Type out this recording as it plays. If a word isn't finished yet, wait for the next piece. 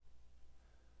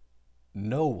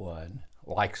No one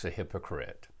likes a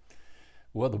hypocrite.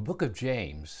 Well, the book of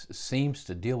James seems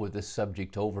to deal with this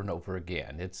subject over and over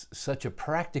again. It's such a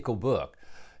practical book,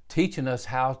 teaching us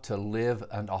how to live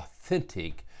an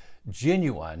authentic,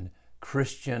 genuine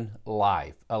Christian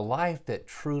life, a life that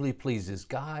truly pleases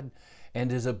God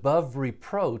and is above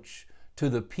reproach to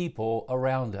the people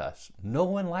around us. No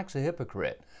one likes a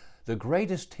hypocrite. The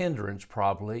greatest hindrance,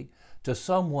 probably, to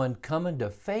someone coming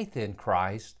to faith in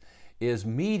Christ is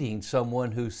meeting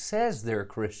someone who says they're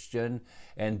Christian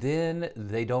and then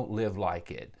they don't live like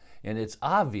it. And it's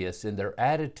obvious in their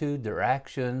attitude, their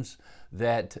actions,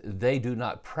 that they do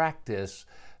not practice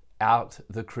out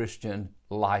the Christian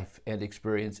life and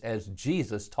experience as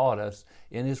Jesus taught us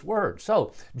in His Word.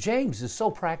 So James is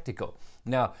so practical.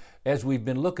 Now, as we've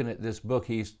been looking at this book,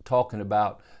 he's talking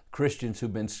about Christians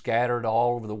who've been scattered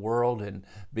all over the world, and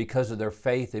because of their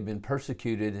faith, they've been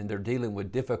persecuted and they're dealing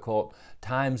with difficult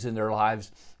times in their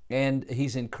lives. And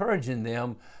he's encouraging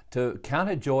them to count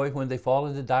it joy when they fall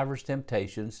into diverse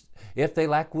temptations. If they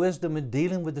lack wisdom in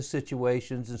dealing with the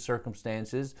situations and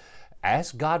circumstances,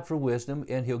 ask God for wisdom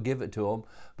and He'll give it to them.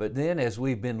 But then, as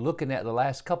we've been looking at the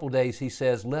last couple days, he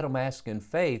says, let them ask in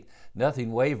faith,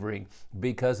 nothing wavering,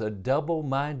 because a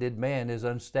double-minded man is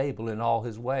unstable in all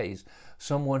his ways.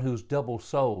 Someone who's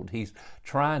double-souled. He's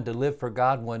trying to live for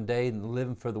God one day and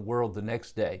living for the world the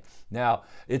next day. Now,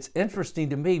 it's interesting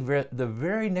to me, the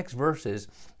very next verses,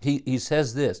 he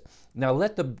says this, now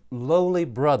let the lowly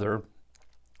brother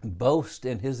boast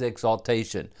in his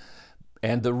exaltation,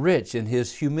 and the rich in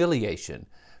his humiliation,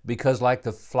 because like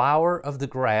the flower of the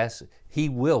grass, he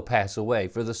will pass away.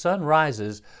 For the sun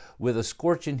rises with a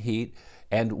scorching heat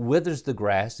and withers the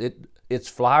grass. Its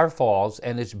flower falls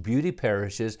and its beauty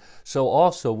perishes. So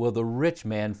also will the rich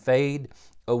man fade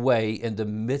away in the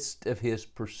midst of his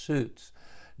pursuits.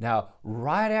 Now,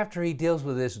 right after he deals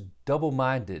with this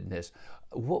double-mindedness,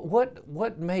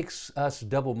 what makes us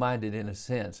double-minded in a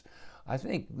sense? I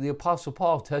think the Apostle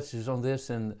Paul touches on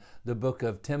this in the book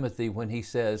of Timothy when he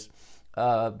says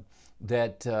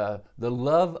that the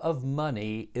love of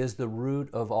money is the root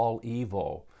of all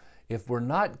evil. If we're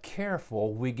not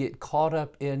careful, we get caught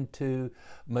up into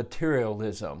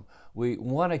materialism. We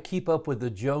want to keep up with the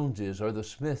Joneses or the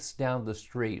Smiths down the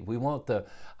street. We want the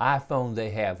iPhone they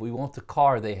have. We want the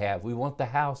car they have. We want the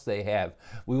house they have.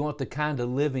 We want the kind of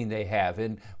living they have.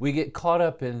 And we get caught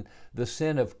up in the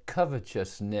sin of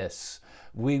covetousness.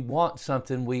 We want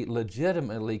something we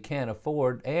legitimately can't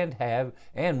afford and have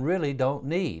and really don't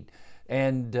need.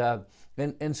 And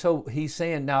so he's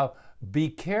saying, now, be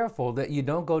careful that you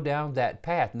don't go down that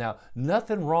path. Now,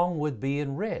 nothing wrong with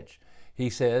being rich. He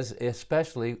says,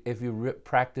 especially if you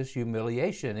practice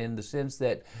humiliation in the sense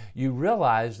that you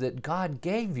realize that God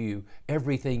gave you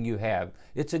everything you have.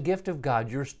 It's a gift of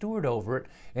God. You're a steward over it.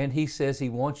 And he says he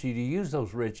wants you to use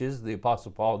those riches, the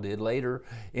Apostle Paul did later,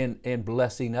 in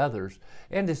blessing others.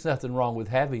 And there's nothing wrong with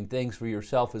having things for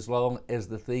yourself as long as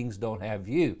the things don't have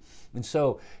you. And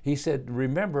so he said,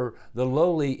 remember the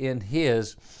lowly in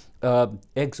his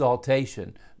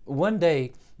exaltation. One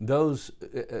day, those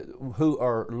who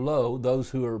are low,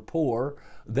 those who are poor,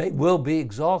 they will be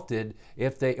exalted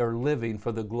if they are living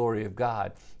for the glory of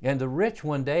God. And the rich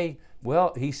one day,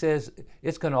 well, he says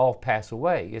it's going to all pass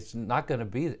away. It's not going to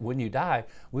be, when you die,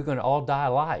 we're going to all die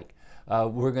alike.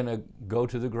 We're going to go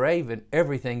to the grave and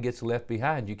everything gets left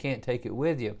behind. You can't take it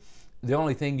with you. The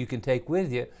only thing you can take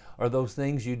with you are those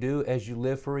things you do as you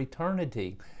live for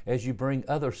eternity, as you bring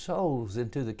other souls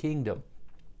into the kingdom.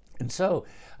 And so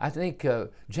I think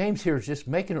James here is just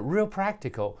making it real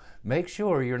practical. Make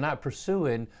sure you're not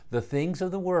pursuing the things of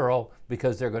the world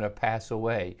because they're going to pass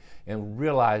away, and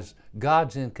realize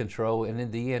God's in control, and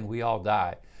in the end we all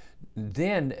die.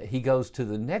 Then he goes to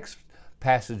the next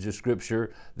passage of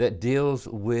Scripture that deals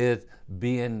with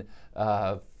being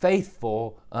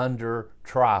faithful under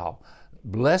trial.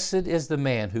 Blessed is the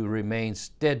man who remains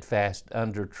steadfast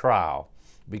under trial,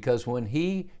 because when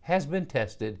he has been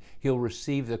tested, he'll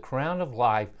receive the crown of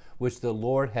life which the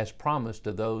Lord has promised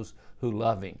to those who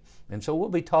love Him. And so we'll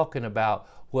be talking about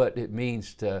what it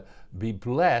means to be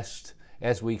blessed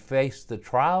as we face the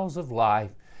trials of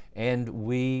life and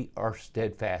we are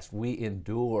steadfast, we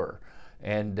endure.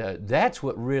 And that's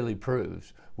what really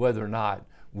proves whether or not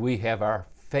we have our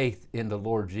faith in the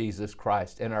Lord Jesus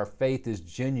Christ, and our faith is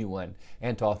genuine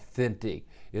and authentic.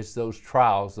 It's those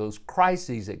trials, those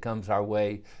crises that comes our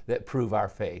way that prove our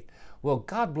faith. Well,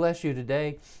 God bless you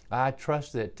today. I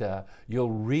trust that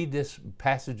you'll read this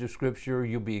passage of Scripture,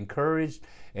 you'll be encouraged,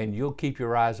 and you'll keep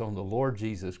your eyes on the Lord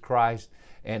Jesus Christ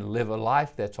and live a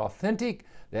life that's authentic,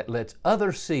 that lets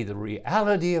others see the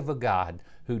reality of a God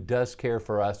who does care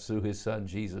for us through His Son,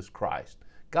 Jesus Christ.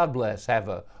 God bless. Have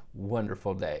a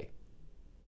wonderful day.